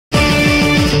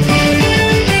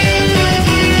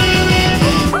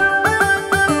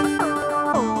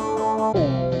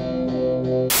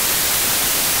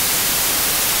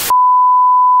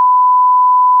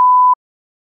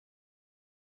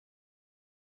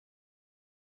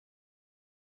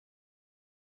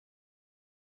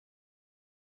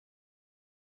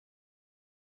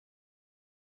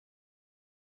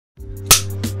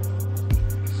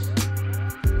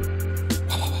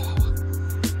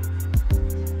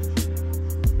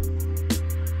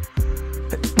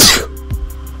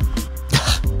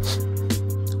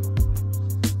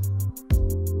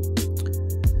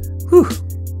Whew.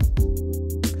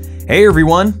 Hey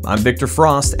everyone, I'm Victor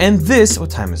Frost, and this, what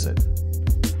time is it?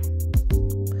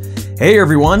 Hey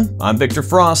everyone, I'm Victor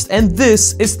Frost, and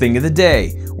this is Thing of the Day,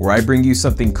 where I bring you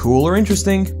something cool or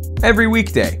interesting every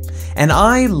weekday. And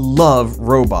I love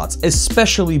robots,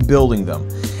 especially building them.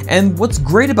 And what's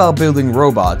great about building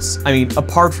robots, I mean,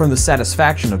 apart from the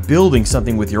satisfaction of building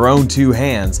something with your own two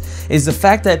hands, is the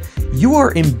fact that you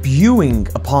are imbuing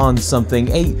upon something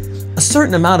a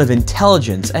certain amount of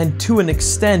intelligence and, to an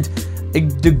extent, a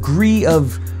degree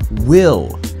of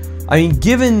will. I mean,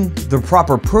 given the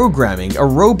proper programming, a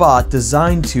robot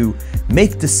designed to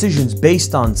make decisions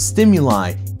based on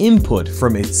stimuli input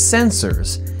from its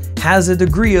sensors has a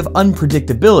degree of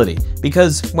unpredictability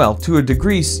because, well, to a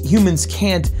degree, humans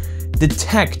can't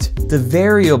detect the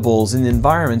variables in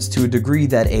environments to a degree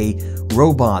that a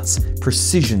robot's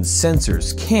precision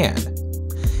sensors can.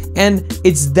 And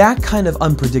it's that kind of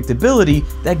unpredictability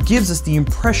that gives us the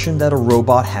impression that a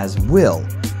robot has will.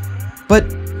 But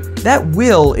that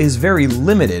will is very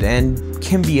limited and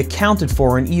can be accounted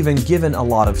for and even given a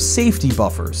lot of safety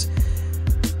buffers.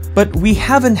 But we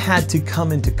haven't had to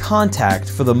come into contact,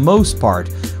 for the most part,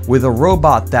 with a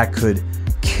robot that could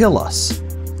kill us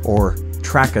or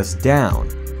track us down.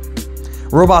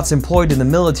 Robots employed in the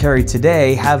military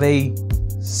today have a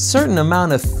certain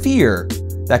amount of fear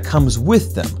that comes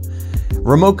with them.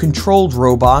 Remote-controlled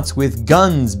robots with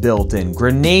guns built in,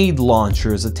 grenade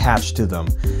launchers attached to them,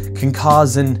 can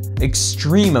cause an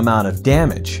extreme amount of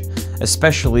damage,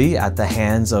 especially at the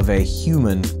hands of a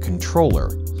human controller.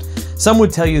 Some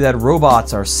would tell you that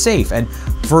robots are safe, and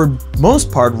for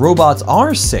most part, robots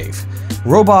are safe.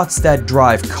 Robots that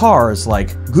drive cars,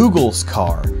 like Google's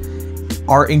car,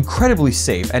 are incredibly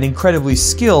safe and incredibly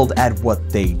skilled at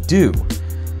what they do.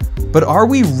 But are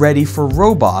we ready for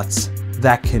robots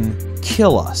that can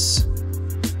kill us?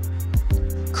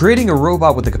 Creating a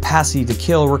robot with the capacity to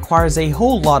kill requires a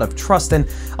whole lot of trust and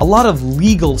a lot of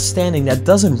legal standing that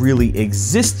doesn't really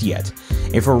exist yet.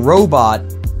 If a robot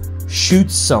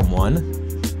shoots someone,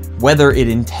 whether it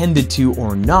intended to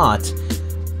or not,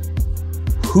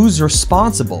 who's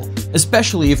responsible?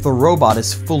 Especially if the robot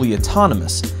is fully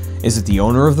autonomous. Is it the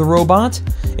owner of the robot?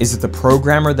 Is it the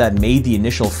programmer that made the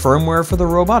initial firmware for the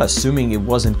robot, assuming it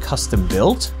wasn't custom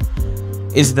built?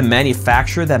 Is it the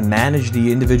manufacturer that managed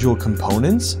the individual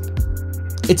components?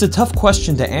 It's a tough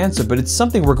question to answer, but it's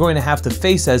something we're going to have to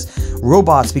face as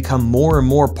robots become more and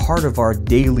more part of our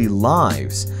daily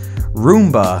lives.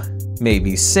 Roomba may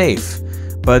be safe,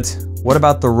 but what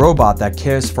about the robot that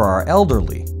cares for our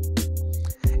elderly?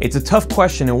 It's a tough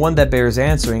question and one that bears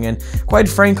answering, and quite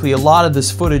frankly, a lot of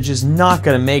this footage is not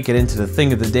going to make it into the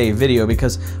Thing of the Day video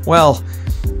because, well,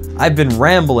 I've been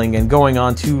rambling and going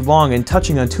on too long and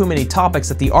touching on too many topics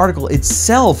that the article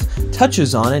itself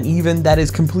touches on, and even that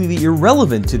is completely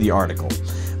irrelevant to the article.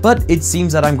 But it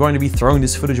seems that I'm going to be throwing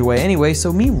this footage away anyway,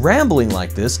 so me rambling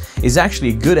like this is actually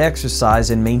a good exercise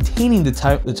in maintaining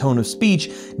the tone of speech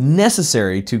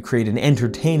necessary to create an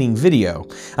entertaining video.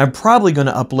 I'm probably going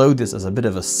to upload this as a bit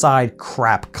of a side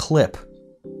crap clip.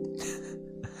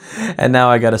 And now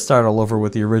I gotta start all over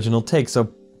with the original take,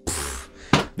 so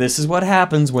this is what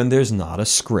happens when there's not a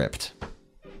script.